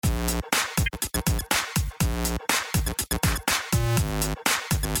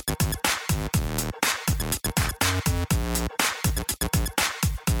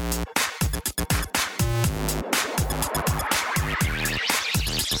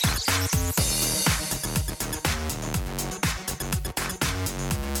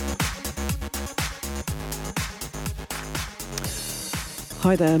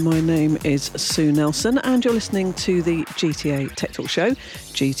Hi there, my name is Sue Nelson and you're listening to the GTA TechTalk Show,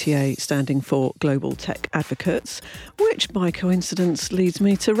 GTA standing for Global Tech Advocates, which by coincidence leads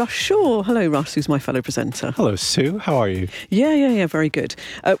me to Russ Shaw. Hello Russ, who's my fellow presenter. Hello Sue, how are you? Yeah, very good.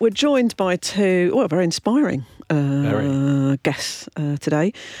 We're joined by two, very inspiring guests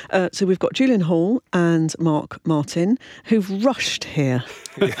today. So we've got Julian Hall and Mark Martin, who've rushed here.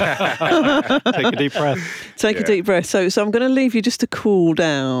 Take a deep breath. Take a deep breath. So I'm going to leave you just to cool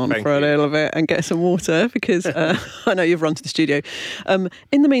down a little bit and get some water because I know you've run to the studio.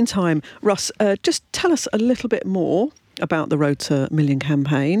 In the meantime, Russ, just tell us a little bit more about the Road to Million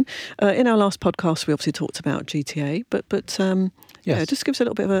campaign. In our last podcast, we obviously talked about GTA, but yes. Just give us a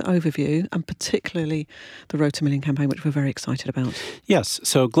little bit of an overview, and particularly the Road to Million campaign, which we're very excited about. Yes,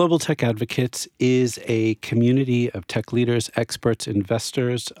 so Global Tech Advocates is a community of tech leaders, experts,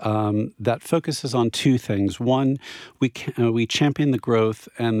 investors that focuses on two things. One, we champion the growth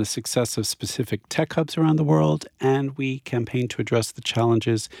and the success of specific tech hubs around the world, and we campaign to address the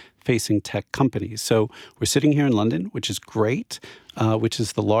challenges facing tech companies. So we're sitting here in London, which is great, which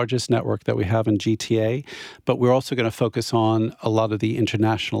is the largest network that we have in GTA. But we're also going to focus on a lot of the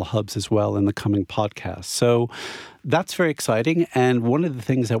international hubs as well in the coming podcast. So that's very exciting. And one of the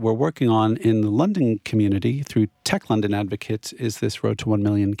things that we're working on in the London community through Tech London Advocates is this Road to 1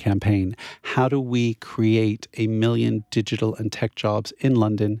 Million campaign. How do we create 1 million digital and tech jobs in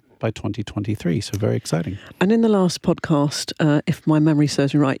London by 2023? So very exciting. And in the last podcast, if my memory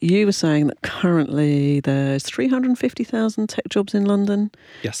serves me right, you were saying that currently there's 350,000 tech jobs in London.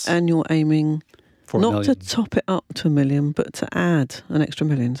 Yes. And you're aiming not to million. top it up to 1 million, but to add an extra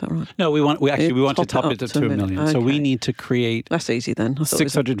million. Is that right? No, we want to top it to 2 million. Okay. So we need to create. That's easy then.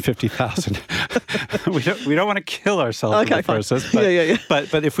 650,000. we don't want to kill ourselves in the process. But, yeah.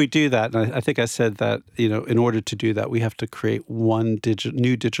 But if we do that, and I think I said that, in order to do that, we have to create one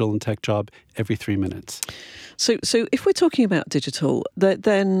new digital and tech job every 3 minutes. So if we're talking about digital,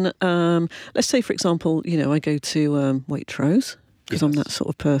 then let's say, for example, I go to Waitrose. Because I'm that sort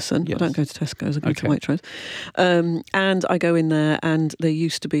of person. Yes. I don't go to Tesco's, I go to Waitrose. And I go in there and there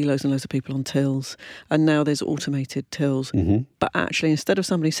used to be loads and loads of people on tills and now there's automated tills. Mm-hmm. But actually, instead of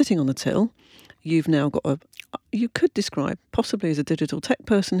somebody sitting on the till, you've now got you could describe possibly as a digital tech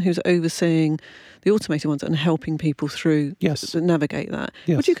person who's overseeing the automated ones and helping people through to navigate that.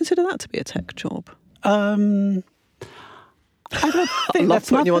 Yes. Would you consider that to be a tech job? I don't think that's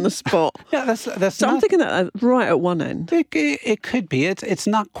putting you on the spot. Yeah, that's. So I'm thinking that right at one end. It could be. It's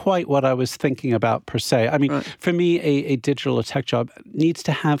not quite what I was thinking about per se. I mean, for me, a digital or tech job needs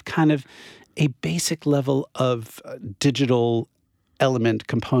to have kind of a basic level of digital element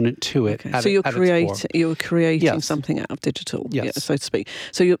component to it. Okay. So you're creating something out of digital, so to speak.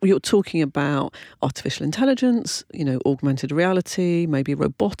 So you're talking about artificial intelligence, augmented reality, maybe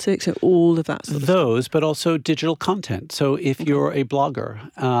robotics, all of that sort of stuff. But also digital content. So if you're a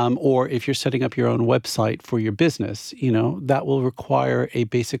blogger, or if you're setting up your own website for your business, that will require a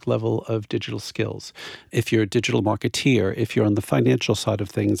basic level of digital skills. If you're a digital marketeer, if you're on the financial side of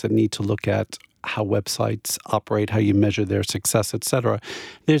things and need to look at how websites operate, how you measure their success, etc.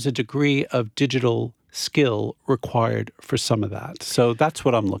 There's a degree of digital skill required for some of that. So that's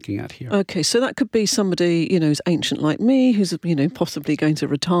what I'm looking at here. Okay, so that could be somebody, who's ancient like me, who's, possibly going to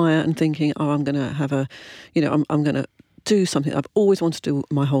retire and thinking, I'm going to have I'm going to do something I've always wanted to do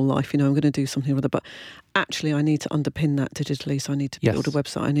my whole life. I'm going to do something or other, but actually I need to underpin that digitally. So I need to build a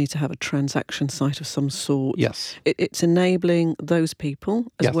website. I need to have a transaction site of some sort. Yes. It's enabling those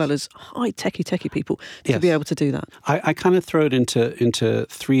people as well as high techie people to be able to do that. I kind of throw it into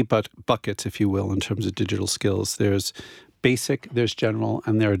three buckets, if you will, in terms of digital skills. There's basic, there's general,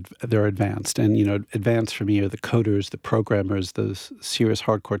 and they're advanced. And, advanced for me are the coders, the programmers, those serious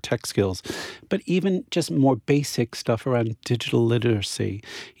hardcore tech skills. But even just more basic stuff around digital literacy.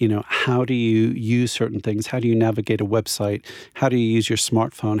 How do you use certain things? How do you navigate a website? How do you use your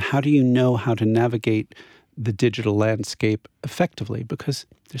smartphone? How do you know how to navigate the digital landscape effectively? Because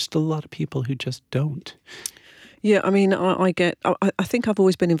there's still a lot of people who just don't. Yeah, I mean, I think I've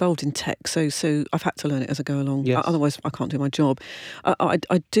always been involved in tech, so I've had to learn it as I go along. Yes. Otherwise, I can't do my job.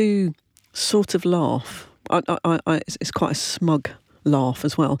 I do sort of laugh. It's quite a smug laugh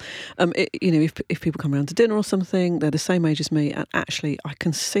as well. If people come around to dinner or something, they're the same age as me, and actually I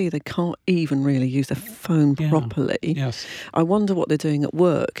can see they can't even really use their phone properly. Yes. I wonder what they're doing at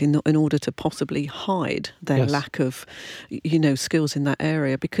work in order to possibly hide their lack of, skills in that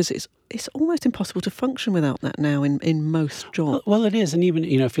area, because it's almost impossible to function without that now in most jobs. Well, it is. And even,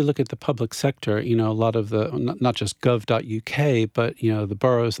 if you look at the public sector, a lot of the, not just gov.uk, but, the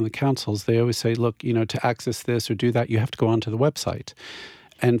boroughs and the councils, they always say, look, to access this or do that, you have to go onto the website.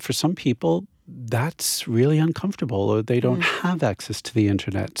 And for some people, that's really uncomfortable, or they don't have access to the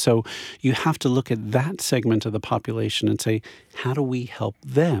internet. So you have to look at that segment of the population and say, how do we help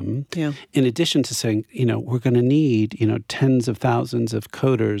them? Yeah. In addition to saying, we're going to need, tens of thousands of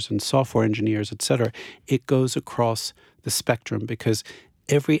coders and software engineers, et cetera. It goes across the spectrum because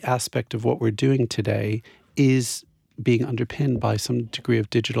every aspect of what we're doing today is being underpinned by some degree of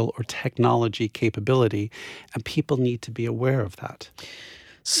digital or technology capability, and people need to be aware of that.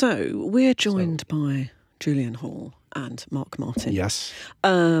 So we're joined by Julian Hall and Mark Martin. Yes.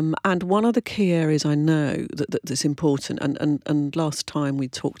 And one of the key areas I know that's important, and last time we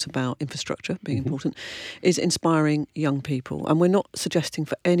talked about infrastructure being important, is inspiring young people. And we're not suggesting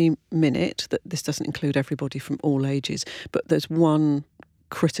for any minute that this doesn't include everybody from all ages, but there's one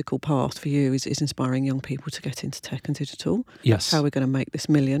critical path for you is inspiring young people to get into tech and digital. Yes. How we're going to make this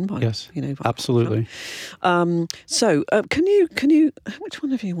million. Absolutely. So can you? Which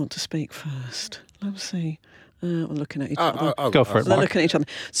one of you want to speak first? Let's see. We're looking at each other. I'll go for it, Mark. They're looking at each other.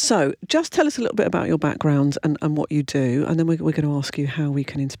 So just tell us a little bit about your background and what you do, and then we're going to ask you how we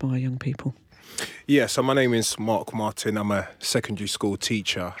can inspire young people. Yeah, so my name is Mark Martin. I'm a secondary school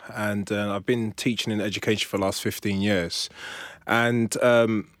teacher, and I've been teaching in education for the last 15 years. And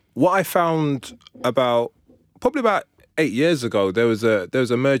what I found probably about 8 years ago, there was a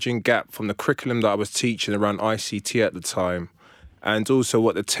emerging gap from the curriculum that I was teaching around ICT at the time, and also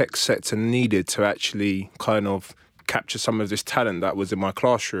what the tech sector needed to actually kind of capture some of this talent that was in my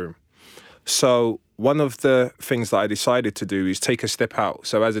classroom. So one of the things that I decided to do is take a step out.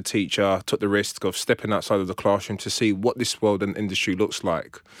 So as a teacher, I took the risk of stepping outside of the classroom to see what this world and industry looks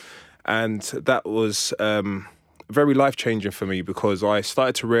like. And that was very life-changing for me, because I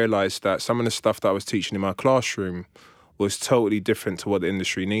started to realise that some of the stuff that I was teaching in my classroom was totally different to what the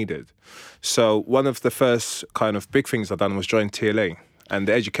industry needed. So one of the first kind of big things I've done was join TLA and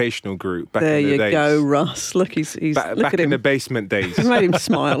the educational group back in the days. There you go, Russ. Look, he's back look at him. in the basement days. You made him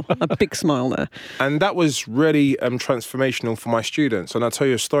smile, a big smile there. And that was really transformational for my students. And I'll tell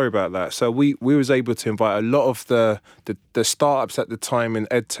you a story about that. So we was able to invite a lot of the startups at the time in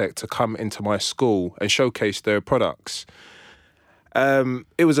EdTech to come into my school and showcase their products.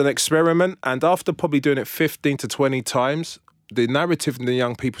 It was an experiment, and after probably doing it 15 to 20 times, the narrative in the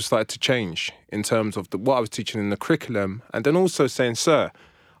young people started to change in terms of what I was teaching in the curriculum, and then also saying, sir,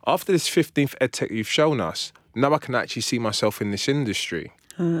 after this 15th EdTech you've shown us, now I can actually see myself in this industry.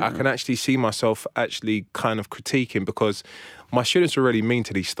 I can actually see myself actually kind of critiquing, because my students were really mean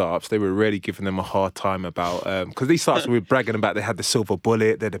to these startups. They were really giving them a hard time about, because these startups were bragging about they had the silver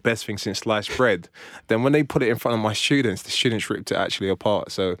bullet, they're the best thing since sliced bread. Then when they put it in front of my students, the students ripped it actually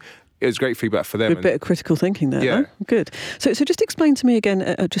apart. So it was great feedback for them. A bit of critical thinking there. Yeah. Though. Good. So just explain to me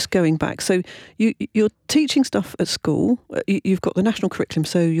again, just going back. So you're teaching stuff at school. You've got the national curriculum,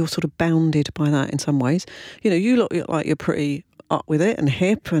 so you're sort of bounded by that in some ways. You look like you're pretty up with it and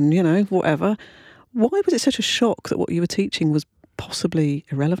hip and, whatever. Why was it such a shock that what you were teaching was possibly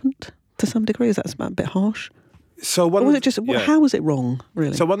irrelevant to some degree? Is that a bit harsh? So how was it wrong,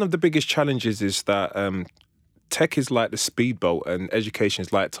 really? So one of the biggest challenges is that tech is like the speedboat and education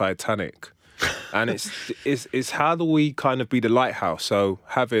is like Titanic. And it's how do we kind of be the lighthouse? So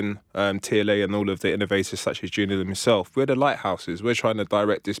having TLA and all of the innovators such as Julian and myself, we're the lighthouses. We're trying to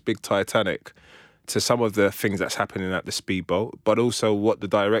direct this big Titanic to some of the things that's happening at the speedboat, but also what the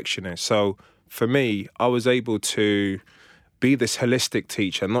direction is. So for me, I was able to be this holistic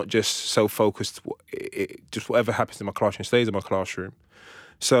teacher, not just so focused, just whatever happens in my classroom stays in my classroom.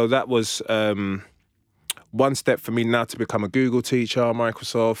 So that was one step for me now to become a Google teacher,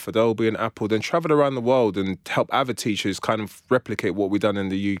 Microsoft, Adobe and Apple, then travel around the world and help other teachers kind of replicate what we've done in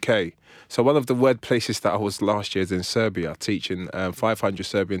the UK. So one of the word places that I was last year is in Serbia, teaching 500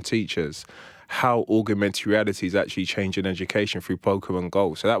 Serbian teachers how augmented reality is actually changing education through Pokemon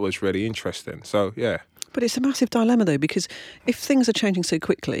Go. So that was really interesting. So, yeah. But it's a massive dilemma, though, because if things are changing so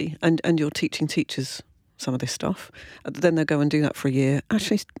quickly and you're teaching teachers some of this stuff, then they'll go and do that for a year.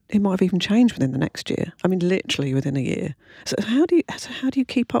 Actually, it might have even changed within the next year. I mean, literally within a year. So how do you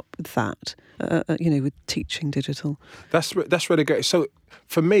keep up with that, with teaching digital? That's really great. So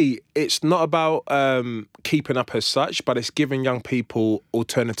for me, it's not about keeping up as such, but it's giving young people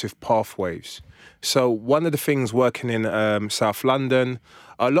alternative pathways. So one of the things working in South London,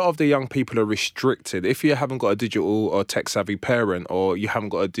 a lot of the young people are restricted. If you haven't got a digital or tech-savvy parent, or you haven't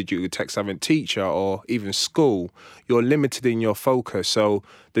got a digital tech-savvy teacher, or even school, you're limited in your focus. So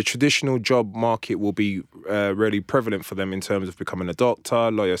the traditional job market will be really prevalent for them in terms of becoming a doctor,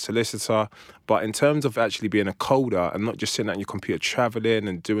 lawyer, solicitor. But in terms of actually being a coder and not just sitting at your computer traveling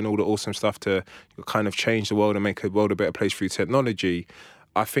and doing all the awesome stuff to kind of change the world and make the world a better place through technology,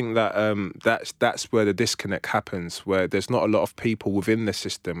 I think that that's where the disconnect happens, where there's not a lot of people within the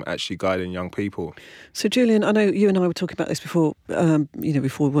system actually guiding young people. So, Julian, I know you and I were talking about this before,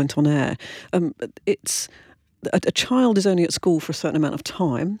 before we went on air. It's a child is only at school for a certain amount of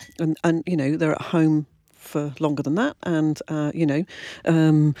time, and they're at home for longer than that. And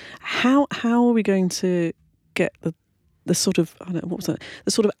how are we going to get the sort of,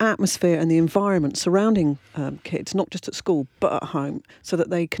 the sort of atmosphere and the environment surrounding kids, not just at school, but at home, so that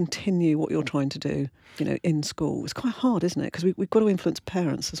they continue what you're trying to do, in school? It's quite hard, isn't it? Because we've got to influence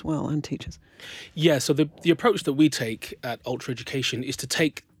parents as well and teachers. Yeah, so the approach that we take at Ultra Education is to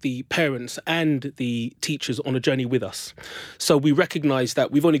take the parents and the teachers on a journey with us. So we recognise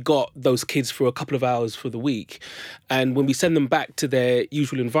that we've only got those kids for a couple of hours for the week. And when we send them back to their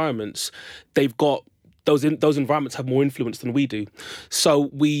usual environments, they've got those environments have more influence than we do. So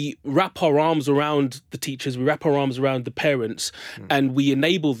we wrap our arms around the teachers, we wrap our arms around the parents, and we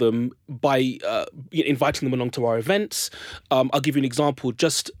enable them by inviting them along to our events. I'll give you an example.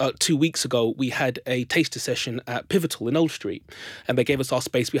 Just 2 weeks ago, we had a taster session at Pivotal in Old Street, and they gave us our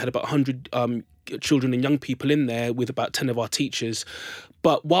space. We had about 100 children and young people in there with about 10 of our teachers.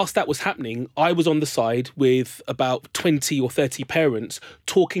 But whilst that was happening, I was on the side with about 20 or 30 parents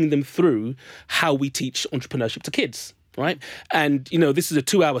talking them through how we teach entrepreneurship to kids. Right. And, this is a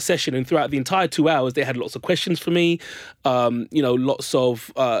 2-hour session. And throughout the entire 2 hours, they had lots of questions for me, lots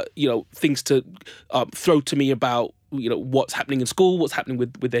of, things to throw to me about, what's happening in school, what's happening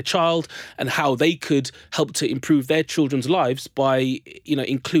with their child, and how they could help to improve their children's lives by,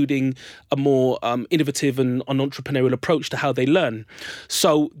 including a more innovative and an entrepreneurial approach to how they learn.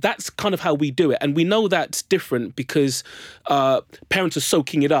 So that's kind of how we do it. And we know that's different because parents are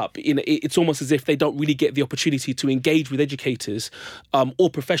soaking it up. It's almost as if they don't really get the opportunity to engage with educators or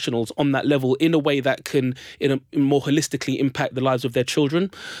professionals on that level in a way that can more holistically impact the lives of their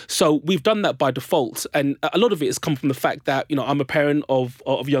children. So we've done that by default. And a lot of it has come from the fact that, I'm a parent of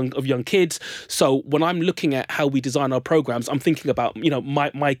young kids. So when I'm looking at how we design our programs, I'm thinking about,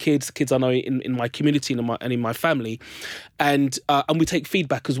 my kids, the kids I know in my community and in my family. And we take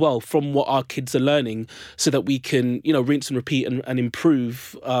feedback as well from what our kids are learning so that we can, rinse and repeat and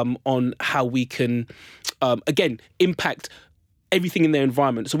improve on how we can, again, impact everything in their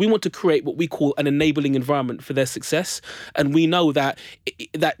environment. So we want to create what we call an enabling environment for their success. And we know that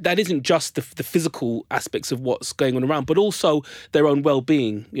that isn't just the physical aspects of what's going on around, but also their own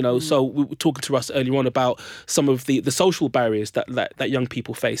well-being. So we were talking to Russ earlier on about some of the social barriers that young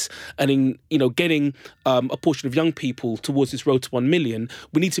people face. And in, getting a portion of young people towards this road to 1 million,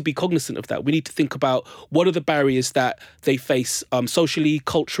 we need to be cognizant of that. We need to think about what are the barriers that they face socially,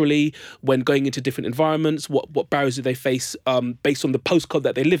 culturally, when going into different environments, what barriers do they face based on the postcode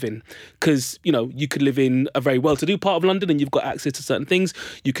that they live in. Because, you could live in a very well-to-do part of London and you've got access to certain things.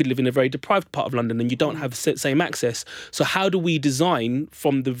 You could live in a very deprived part of London and you don't have the same access. So how do we design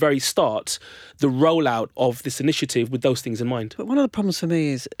from the very start the rollout of this initiative with those things in mind? But one of the problems for me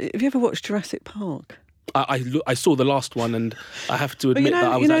is, have you ever watched Jurassic Park? I saw the last one and I have to admit that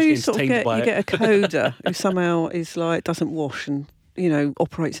I was actually entertained by it. You get a coder who somehow is doesn't wash and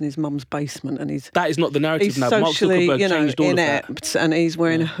operates in his mum's basement, and that is not the narrative he's now. Mark socially, Zuckerberg changed all inept, of that. And he's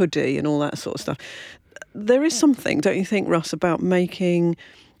wearing a hoodie and all that sort of stuff. There is something, don't you think, Russ, about making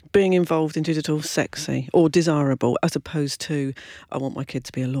being involved in digital sexy or desirable, as opposed to, I want my kid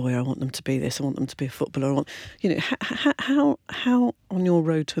to be a lawyer, I want them to be this, I want them to be a footballer. How on your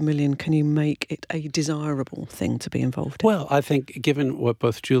road to 1 million can you make it a desirable thing to be involved in? Well, I think given what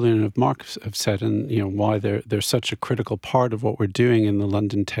both Julian and Mark have said, and why they're such a critical part of what we're doing in the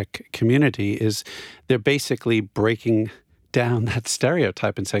London tech community, is they're basically breaking down that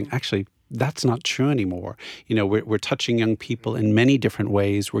stereotype and saying, actually, that's not true anymore. We're touching young people in many different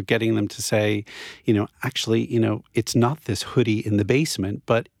ways. We're getting them to say, actually, it's not this hoodie in the basement,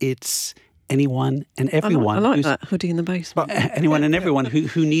 but it's anyone and everyone. I like that, hoodie in the basement. Well, anyone and everyone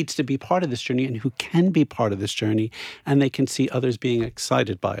who needs to be part of this journey and who can be part of this journey, and they can see others being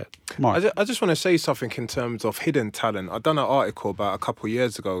excited by it. Mark. I just want to say something in terms of hidden talent. I've done an article about a couple of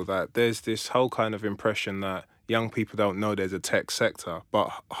years ago that there's this whole kind of impression that young people don't know there's a tech sector, but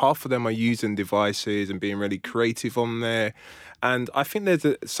half of them are using devices and being really creative on there. And I think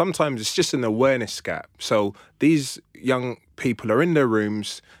sometimes it's just an awareness gap. So these young people are in their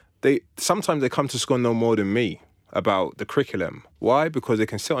rooms. Sometimes they come to school no more than me about the curriculum. Why? Because they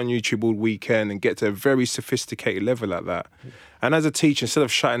can sit on YouTube all weekend and get to a very sophisticated level like that. And as a teacher, instead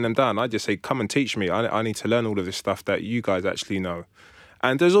of shutting them down, I just say, come and teach me. I need to learn all of this stuff that you guys actually know.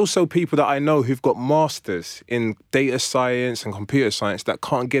 And there's also people that I know who've got masters in data science and computer science that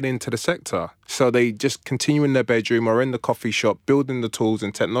can't get into the sector. So they just continue in their bedroom or in the coffee shop building the tools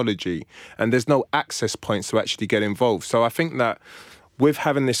and technology. And there's no access points to actually get involved. So I think that with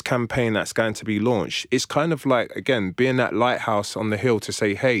having this campaign that's going to be launched, it's kind of like, again, being that lighthouse on the hill to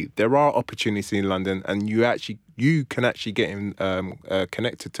say, hey, there are opportunities in London and you can actually get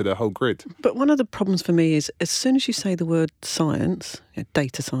connected to the whole grid. But one of the problems for me is as soon as you say the word science,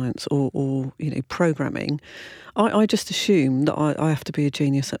 data science or programming, I just assume that I have to be a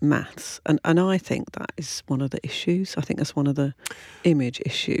genius at maths. And I think that is one of the issues. I think that's one of the image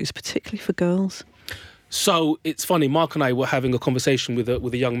issues, particularly for girls. So it's funny, Mark and I were having a conversation with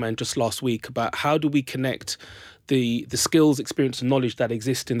a young man just last week about how do we connect the skills, experience and knowledge that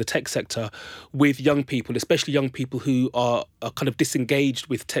exist in the tech sector with young people, especially young people who are kind of disengaged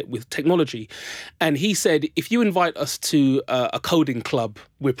with technology. And he said, if you invite us to a coding club,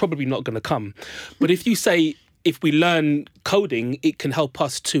 we're probably not going to come. But if you say, if we learn coding, it can help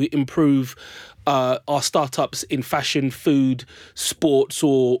us to improve our startups in fashion, food, sports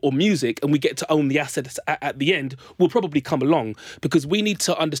or music, and we get to own the assets at the end, we'll probably come along because we need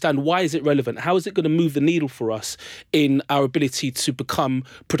to understand why is it relevant? How is it going to move the needle for us in our ability to become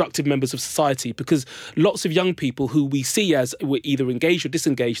productive members of society? Because lots of young people who we see as we're either engaged or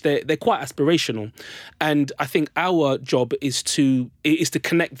disengaged, they're quite aspirational. And I think our job is to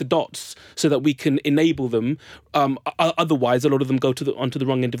connect the dots so that we can enable them. Otherwise, a lot of them go onto the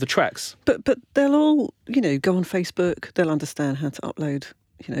wrong end of the tracks. But they'll all, go on Facebook. They'll understand how to upload,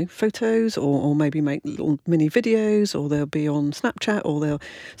 photos or maybe make little mini videos, or they'll be on Snapchat, or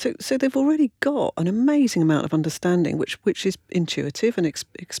so they've already got an amazing amount of understanding, which is intuitive and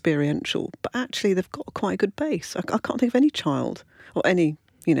experiential. But actually, they've got quite a good base. I can't think of any child or any,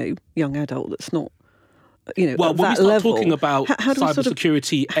 young adult that's not. Well, when we start level, talking about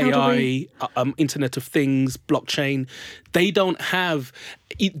cybersecurity, AI, Internet of Things, blockchain, they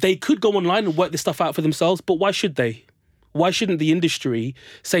could go online and work this stuff out for themselves, but why should they? Why shouldn't the industry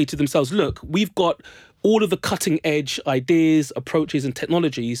say to themselves, look, we've got all of the cutting edge ideas, approaches and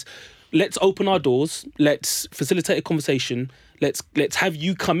technologies. Let's open our doors. Let's facilitate a conversation. Let's have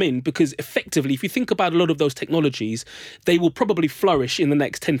you come in, because effectively, if you think about a lot of those technologies, they will probably flourish in the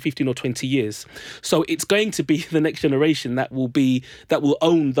next 10, 15 or 20 years. So it's going to be the next generation that will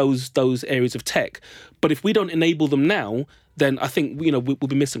own those areas of tech. But if we don't enable them now, then I think we'll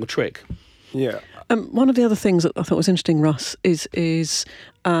be missing a trick. Yeah. One of the other things that I thought was interesting, Russ, is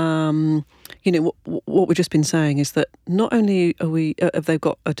what we've just been saying is that not only have they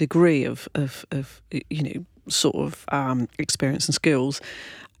got a degree of experience and skills,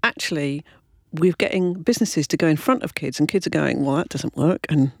 actually we're getting businesses to go in front of kids, and kids are going, well, that doesn't work,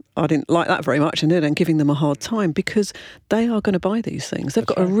 and I didn't like that very much, and then giving them a hard time because they are going to buy these things. They've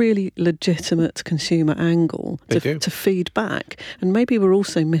got a really legitimate consumer angle to feed back, and maybe we're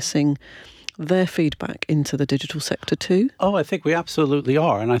also missing their feedback into the digital sector too? Oh, I think we absolutely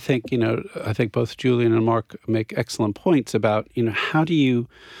are. And I think, both Julian and Mark make excellent points about, how do you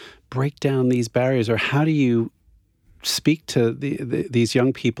break down these barriers, or how do you speak to these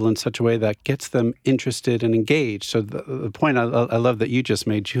young people in such a way that gets them interested and engaged? So the point I love that you just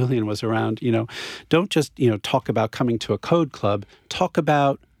made, Julian, was around, don't just, talk about coming to a code club, talk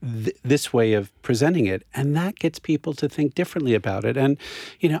about this way of presenting it, and that gets people to think differently about it. And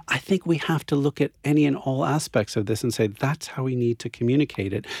I think we have to look at any and all aspects of this and say that's how we need to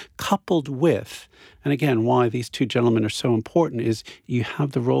communicate it, coupled with, and again, why these two gentlemen are so important is you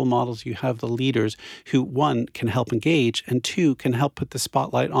have the role models, you have the leaders who, one, can help engage, and two, can help put the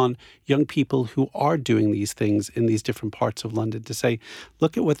spotlight on young people who are doing these things in these different parts of London to say,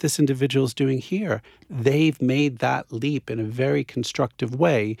 look at what this individual is doing here. They've made that leap in a very constructive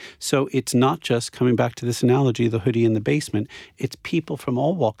way. So it's not just, coming back to this analogy, the hoodie in the basement, it's people from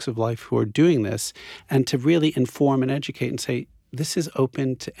all walks of life who are doing this, and to really inform and educate and say, this is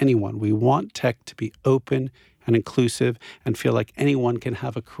open to anyone. We want tech to be open, and inclusive and feel like anyone can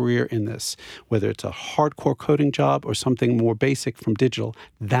have a career in this, whether it's a hardcore coding job or something more basic from digital.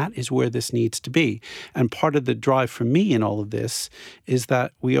 That is where this needs to be. And part of the drive for me in all of this is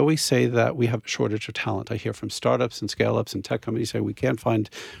that we always say that we have a shortage of talent. I hear from startups and scale-ups and tech companies say we can't find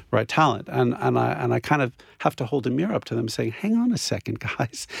right talent. And I kind of have to hold a mirror up to them saying, hang on a second,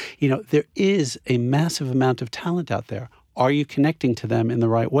 guys. There is a massive amount of talent out there. Are you connecting to them in the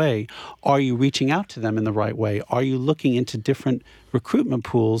right way? Are you reaching out to them in the right way? Are you looking into different recruitment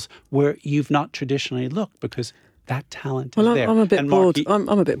pools where you've not traditionally looked? Because that talent is there. I'm a bit bored. I'm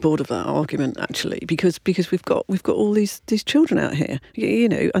a bit bored of that argument actually, because we've got all these children out here,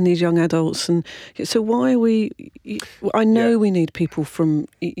 and these young adults, and so why are we? I know we need people from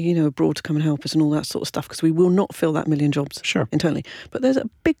abroad to come and help us and all that sort of stuff, because we will not fill that million jobs internally. But there's a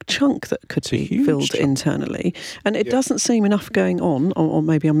big chunk that could be filled internally, and it doesn't seem enough going on, or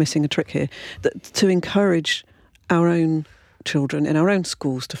maybe I'm missing a trick here, to encourage our own children in our own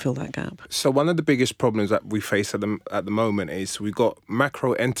schools to fill that gap. So one of the biggest problems that we face at the moment is we've got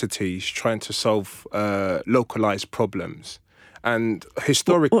macro entities trying to solve localized problems. And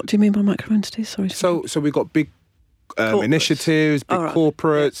historically... What do you mean by macro entities? Sorry. So we've got big initiatives, big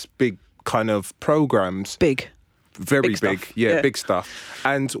corporates, big kind of programs. Big. Very big. Big stuff.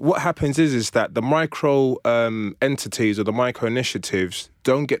 And what happens is that the micro entities or the micro initiatives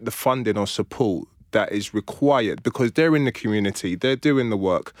don't get the funding or support that is required, because they're in the community, they're doing the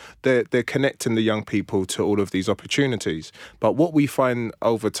work, they're connecting the young people to all of these opportunities. But what we find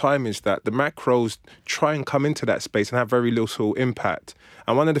over time is that the macros try and come into that space and have very little impact.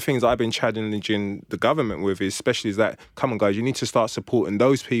 And one of the things I've been challenging the government with is that, come on guys, you need to start supporting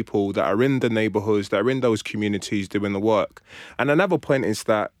those people that are in the neighbourhoods, that are in those communities doing the work. And another point is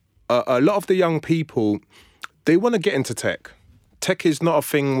that a lot of the young people, they want to get into tech. Tech is not a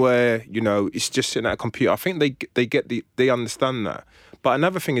thing where, it's just sitting at a computer. I think they understand that. But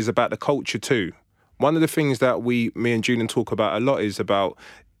another thing is about the culture too. One of the things that me and Julian talk about a lot is about,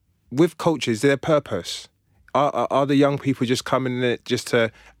 with cultures, their purpose. Are the young people just coming in it just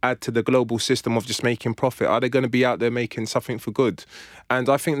to add to the global system of just making profit? Are they going to be out there making something for good? And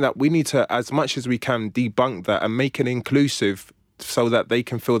I think that we need to, as much as we can, debunk that and make it inclusive, so that they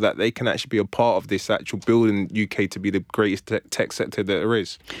can feel that they can actually be a part of this actual building UK to be the greatest tech sector that there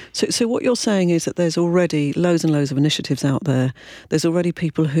is. So what you're saying is that there's already loads and loads of initiatives out there. There's already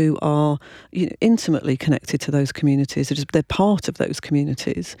people who are intimately connected to those communities. They're part of those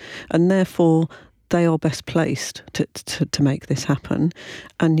communities, and therefore they are best placed to make this happen.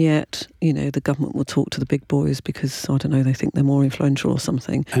 And yet, the government will talk to the big boys because, I don't know, they think they're more influential or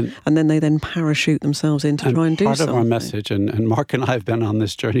something. And then they parachute themselves in to try and do something. Part of our message, and Mark and I have been on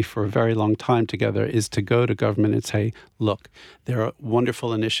this journey for a very long time together, is to go to government and say, look, there are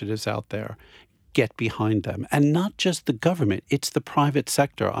wonderful initiatives out there. Get behind them. And not just the government, it's the private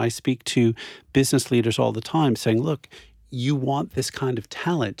sector. I speak to business leaders all the time saying, look, you want this kind of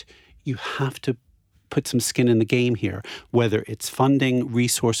talent, you have to put some skin in the game here, whether it's funding,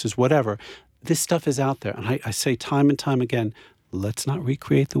 resources, whatever. This stuff is out there. And I say time and time again, let's not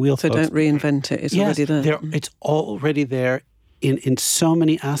recreate the wheel, folks. Don't reinvent it. It's already there. It's already there in so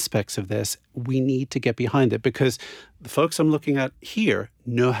many aspects of this. We need to get behind it, because the folks I'm looking at here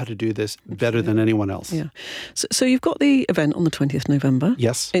know how to do this better than anyone else. Yeah. So you've got the event on the 20th November.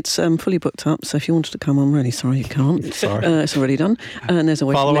 Yes. It's fully booked up, so if you wanted to come, I'm really sorry you can't. Sorry. It's already done. And there's a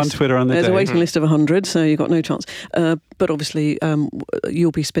waiting Follow list. on Twitter on the There's day. a waiting list of 100, so you've got no chance. But obviously,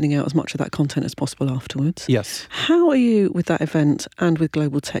 you'll be spinning out as much of that content as possible afterwards. Yes. How are you, with that event and with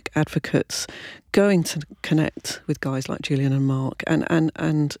Global Tech Advocates, going to connect with guys like Julian and Mark and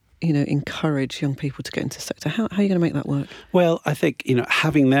encourage young people to get into the sector? How are you going to make that work? Well, I think,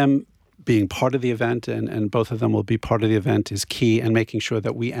 having them being part of the event, and both of them will be part of the event, is key, and making sure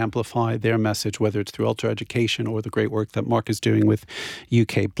that we amplify their message, whether it's through Ultra Education or the great work that Mark is doing with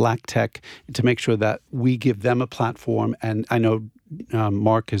UK Black Tech, to make sure that we give them a platform. And I know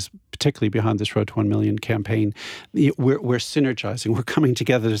Mark is particularly behind this Road to 1 Million campaign. We're synergizing. We're coming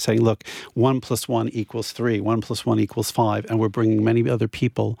together to say, look, 1 + 1 = 3, 1 + 1 = 5, and we're bringing many other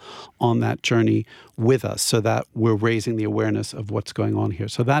people on that journey with us, so that we're raising the awareness of what's going on here.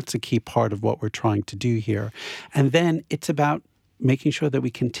 So that's a key part of what we're trying to do here. And then it's about making sure that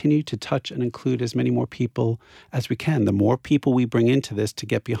we continue to touch and include as many more people as we can. The more people we bring into this to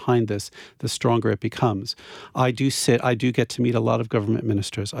get behind this, the stronger it becomes. I do get to meet a lot of government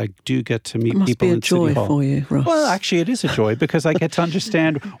ministers. I do get to meet people in City Hall. It must be a joy for you, Ross. Well, actually, it is a joy, because I get to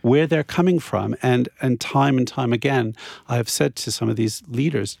understand where they're coming from. And time again, I have said to some of these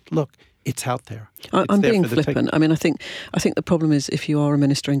leaders, look, It's out there. I'm being flippant. I mean, I think the problem is if you are a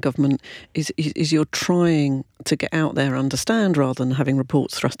minister in government, is you're trying to get out there, understand, rather than having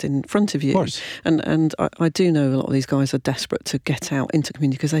reports thrust in front of you. Of course. And I do know a lot of these guys are desperate to get out into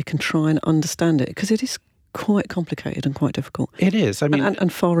community because they can try and understand it, because it is quite complicated and quite difficult. It is. I mean,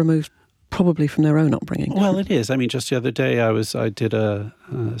 and far removed probably from their own upbringing. Well, it is. I mean, just the other day I did a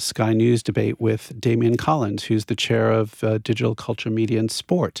Sky News debate with Damian Collins, who's the chair of Digital Culture, Media and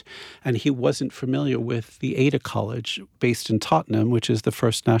Sport. And he wasn't familiar with the Ada College based in Tottenham, which is the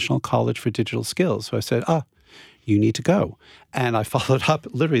first national college for digital skills. So I said, you need to go. And I followed up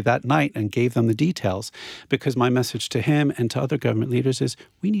literally that night and gave them the details, because my message to him and to other government leaders is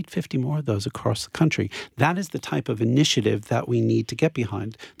we need 50 more of those across the country. That is the type of initiative that we need to get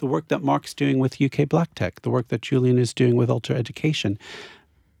behind. The work that Mark's doing with UK Black Tech, the work that Julian is doing with Ultra Education.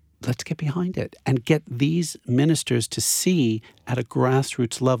 Let's get behind it and get these ministers to see at a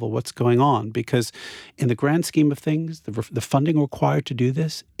grassroots level what's going on, because in the grand scheme of things, the funding required to do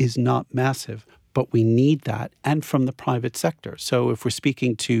this is not massive. But we need that, and from the private sector. So if we're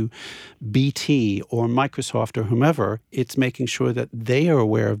speaking to BT or Microsoft or whomever, it's making sure that they are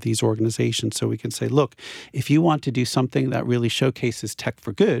aware of these organizations, so we can say, look, if you want to do something that really showcases tech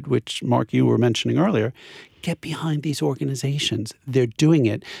for good, which, Mark, you were mentioning earlier, get behind these organizations. They're doing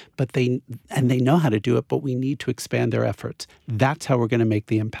it, but they know how to do it, but we need to expand their efforts. That's how we're going to make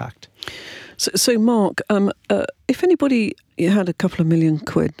the impact. So Mark, if anybody had a couple of million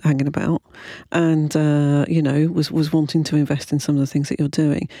quid hanging about and, was wanting to invest in some of the things that you're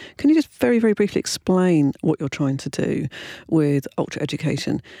doing, can you just very, very briefly explain what you're trying to do with Ultra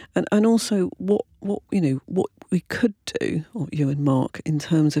Education, and also what we could do, or you and Mark, in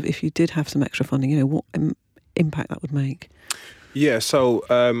terms of if you did have some extra funding, what impact that would make? Yeah, so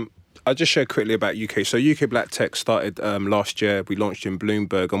I'll just share quickly about UK. So UK Black Tech started last year. We launched in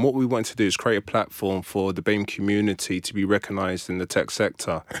Bloomberg. And what we wanted to do is create a platform for the BAME community to be recognised in the tech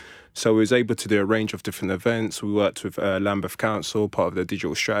sector. So we was able to do a range of different events. We worked with Lambeth Council, part of their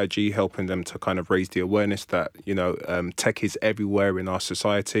digital strategy, helping them to kind of raise the awareness that, tech is everywhere in our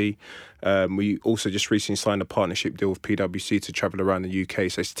society. We also just recently signed a partnership deal with PwC to travel around the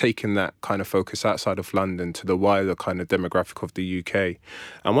UK. So it's taking that kind of focus outside of London to the wider kind of demographic of the UK.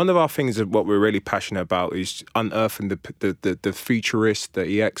 And one of our things of what we're really passionate about is unearthing the futurists,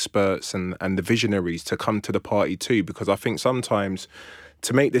 the experts and the visionaries to come to the party too, because I think sometimes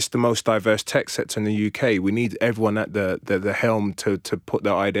to make this the most diverse tech sector in the UK, we need everyone at the helm to put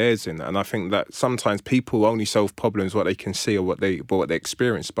their ideas in. And I think that sometimes people only solve problems what they can see or what they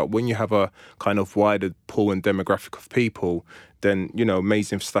experience. But when you have a kind of wider pool and demographic of people, then,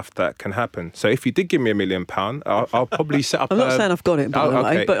 amazing stuff that can happen. So if you did give me £1 million, I'll probably set up... I'm not saying I've got it, by the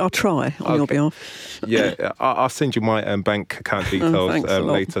way, but I'll try on your behalf. Yeah, I'll send you my bank account details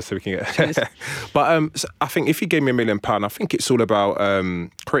later so we can get... But so I think if you gave me £1 million, I think it's all about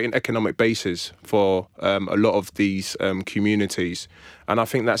creating economic bases for a lot of these communities. And I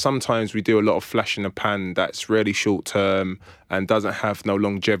think that sometimes we do a lot of flash in the pan that's really short term and doesn't have no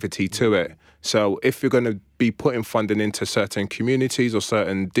longevity to it. So if you're going to be putting funding into certain communities or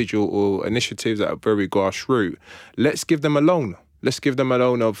certain digital initiatives that are very grassroots, let's give them a loan. Let's give them a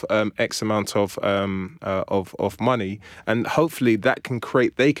loan of X amount of money, and hopefully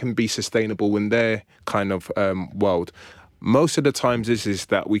they can be sustainable in their kind of world. Most of the times is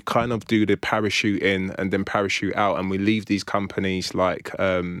that we kind of do the parachute in and then parachute out, and we leave these companies like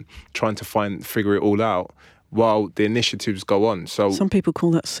trying to figure it all out while the initiatives go on. So some people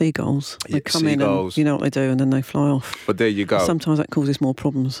call that seagulls. They come in and you know what they do, and then they fly off. But there you go. Sometimes that causes more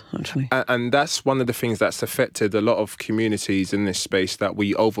problems, actually. And that's one of the things that's affected a lot of communities in this space, that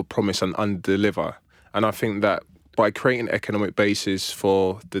we overpromise and underdeliver. And I think that by creating economic basis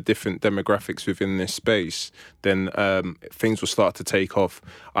for the different demographics within this space, then things will start to take off.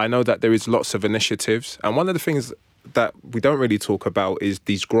 I know that there is lots of initiatives, and one of the things that we don't really talk about is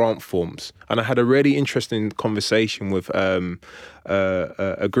these grant forms. And I had a really interesting conversation with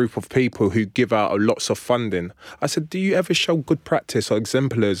a group of people who give out lots of funding. I said, do you ever show good practice or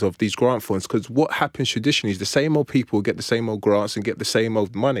exemplars of these grant forms? Because what happens traditionally is the same old people get the same old grants and get the same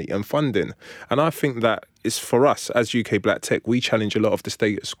old money and funding. And I think that it's for us as UK Black Tech, we challenge a lot of the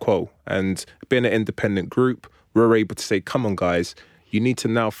status quo. And being an independent group, we're able to say, come on, guys, you need to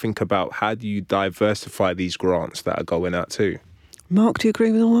now think about how do you diversify these grants that are going out too. Mark, do you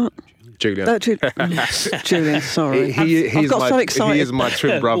agree with all that? Julian. Julian, sorry. I got so excited. He is my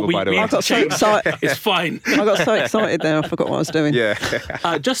twin brother, by the way. I got so excited. It's fine. I got so excited there, I forgot what I was doing. Yeah.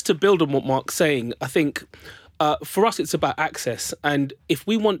 Just to build on what Mark's saying, I think for us it's about access. And if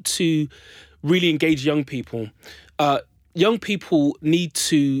we want to really engage young people, young people need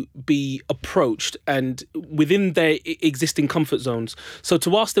to be approached and within their existing comfort zones. So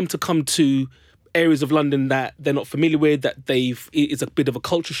to ask them to come to areas of London that they're not familiar with, that is a bit of a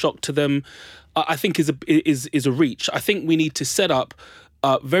culture shock to them, I think is a reach. I think we need to set up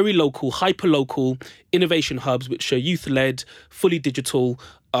very local, hyper-local innovation hubs, which are youth-led, fully digital,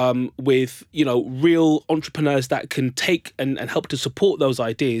 with, real entrepreneurs that can take and help to support those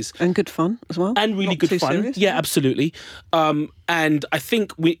ideas. And good fun as well. And really not good too fun. Serious. Yeah, absolutely. And I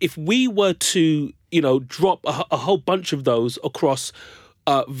think if we were to, drop a whole bunch of those across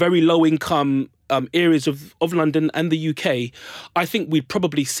very low-income areas of London and the UK, I think we'd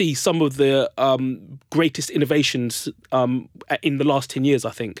probably see some of the greatest innovations in the last 10 years,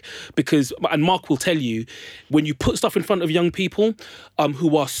 I think. And Mark will tell you, when you put stuff in front of young people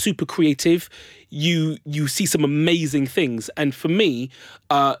who are super creative, you see some amazing things. And for me,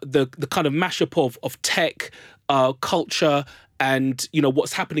 the kind of mashup of tech, culture, and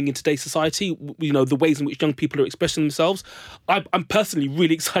what's happening in today's society, the ways in which young people are expressing themselves, I'm personally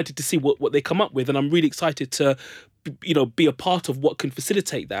really excited to see what they come up with, and I'm really excited to be a part of what can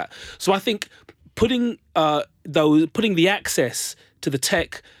facilitate that. So I think putting the access to the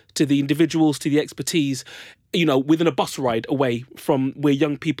tech, to the individuals, to the expertise, within a bus ride away from where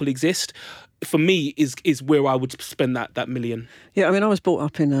young people exist, for me is where I would spend that million. Yeah, I mean, I was brought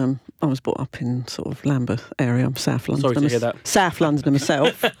up in sort of Lambeth area. I'm South London. Sorry to hear that. South Londoner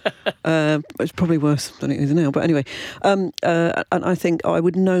myself. It's probably worse than it is now. But anyway, and I think I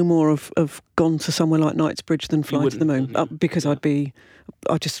would no more have gone to somewhere like Knightsbridge than fly to the moon, because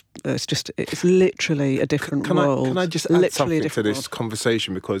it's literally a different world. Can I just add something to this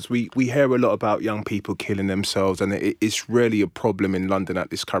conversation? Because we hear a lot about young people killing themselves, and it's really a problem in London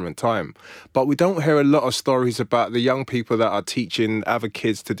at this current time. But we don't hear a lot of stories about the young people that are teaching other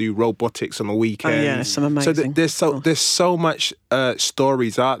kids to do robotics on the weekends. Oh, yeah, some amazing. So there's so much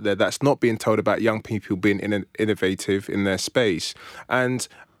stories out there that's not being told about young people being innovative in their space. And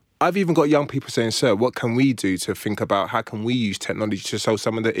I've even got young people saying, "Sir, what can we do to think about how can we use technology to solve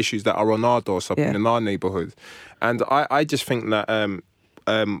some of the issues that are on our doorstep in our neighbourhood?" And I just think that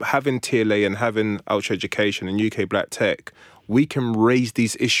having TLA and having Ultra Education and UK Black Tech, we can raise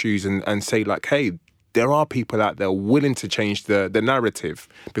these issues and say, like, hey, there are people out there willing to change the narrative.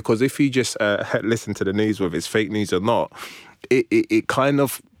 Because if you just listen to the news, whether it's fake news or not, it kind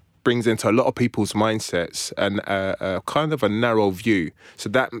of brings into a lot of people's mindsets and kind of a narrow view. So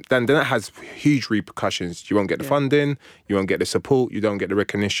that has huge repercussions. You won't get the funding, you won't get the support, you don't get the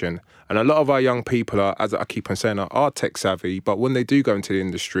recognition. And a lot of our young people are, as I keep on saying, are tech savvy, but when they do go into the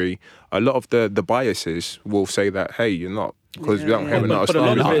industry, a lot of the biases will say that, hey, you're not. Because we don't have enough. But a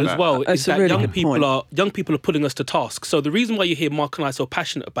lot of it as well is that really young people are putting us to task. So the reason why you hear Mark and I so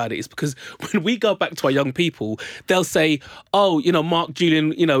passionate about it is because when we go back to our young people, they'll say, "Oh, Mark,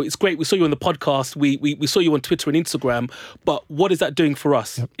 Julian, it's great. We saw you on the podcast. We saw you on Twitter and Instagram. But what is that doing for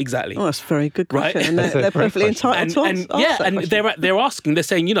us exactly?" Oh, that's a very good question. Right? And they're perfectly entitled to ask. And they're asking. They're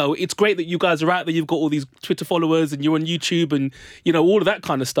saying, it's great that you guys are out there. You've got all these Twitter followers and you're on YouTube and all of that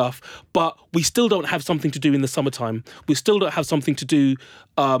kind of stuff. But we still don't have something to do in the summertime. We still don't have something to do,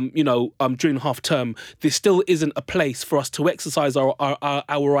 during half term. There still isn't a place for us to exercise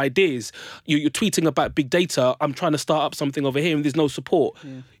our ideas. You're tweeting about big data. I'm trying to start up something over here, and there's no support.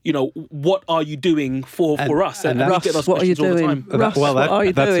 Yeah. What are you doing for us? And Russ, we get those what are you questions all the doing? time. Russ, what are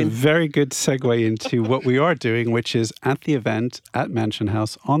you that's doing? a very good segue into what we are doing, which is at the event at Mansion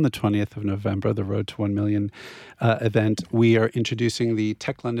House on the 20th of November, the Road to 1 Million event. We are introducing the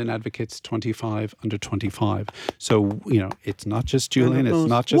Tech London Advocates 25 under 25. So, it's not just Julian, it's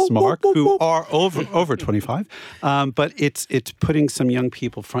not just Mark, who are over 25, but it's putting some young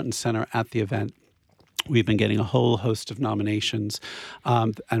people front and center at the event. We've been getting a whole host of nominations,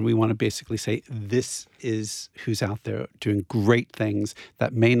 and we want to basically say this is who's out there doing great things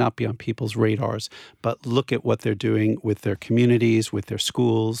that may not be on people's radars, but look at what they're doing with their communities, with their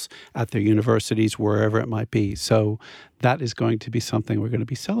schools, at their universities, wherever it might be. So that is going to be something we're going to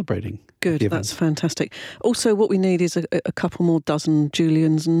be celebrating. Good, that's fantastic. Also, what we need is a couple more dozen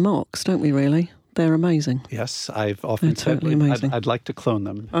Julians and Marks, don't we, really? They're amazing. Yes, I've often said totally amazing. I'd like to clone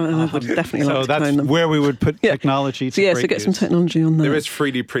them. I would definitely like to clone them. So that's where we would put technology to so get some technology on there. There is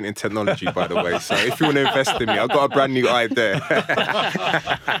 3D printing technology, by the way. So if you want to invest in me, I've got a brand new eye there.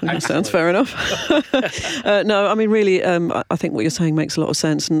 Sounds fair enough. No, I mean, really, I think what you're saying makes a lot of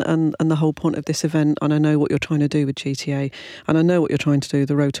sense. And the whole point of this event, and I know what you're trying to do with GTA, and I know what you're trying to do,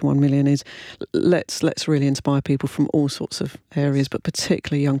 the Road to 1 Million, is let's really inspire people from all sorts of areas, but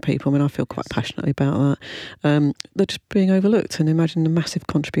particularly young people. I mean, I feel quite passionate definitely about that. They're just being overlooked, and imagine the massive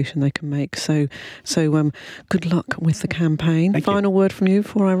contribution they can make. So good luck with the campaign. Final word from you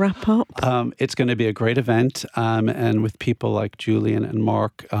before I wrap up. It's going to be a great event, and with people like Julian and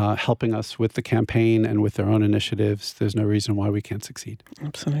Mark helping us with the campaign and with their own initiatives, there's no reason why we can't succeed.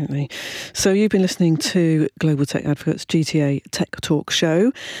 Absolutely. So you've been listening to Global Tech Advocates GTA TechTalk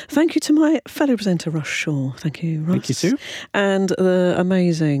Show. Thank you to my fellow presenter, Russ Shaw. Thank you, Russ. Thank you, Sue. And the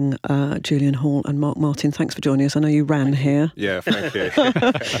amazing Julian Hall and Mark Martin. Thanks for joining us. I know you ran here. Yeah, thank you.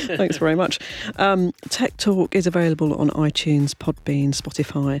 Thanks very much. Tech Talk is available on iTunes, Podbean,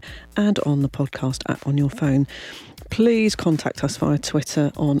 Spotify, and on the podcast app on your phone. Please contact us via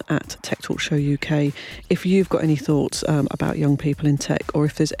Twitter on @TechTalkShowUK if you've got any thoughts about young people in tech, or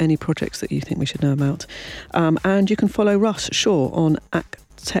if there's any projects that you think we should know about. And you can follow Russ Shaw on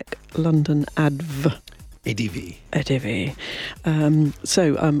 @TechLondonAdv. ADV. So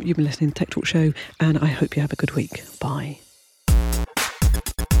you've been listening to Tech Talk Show, and I hope you have a good week. Bye.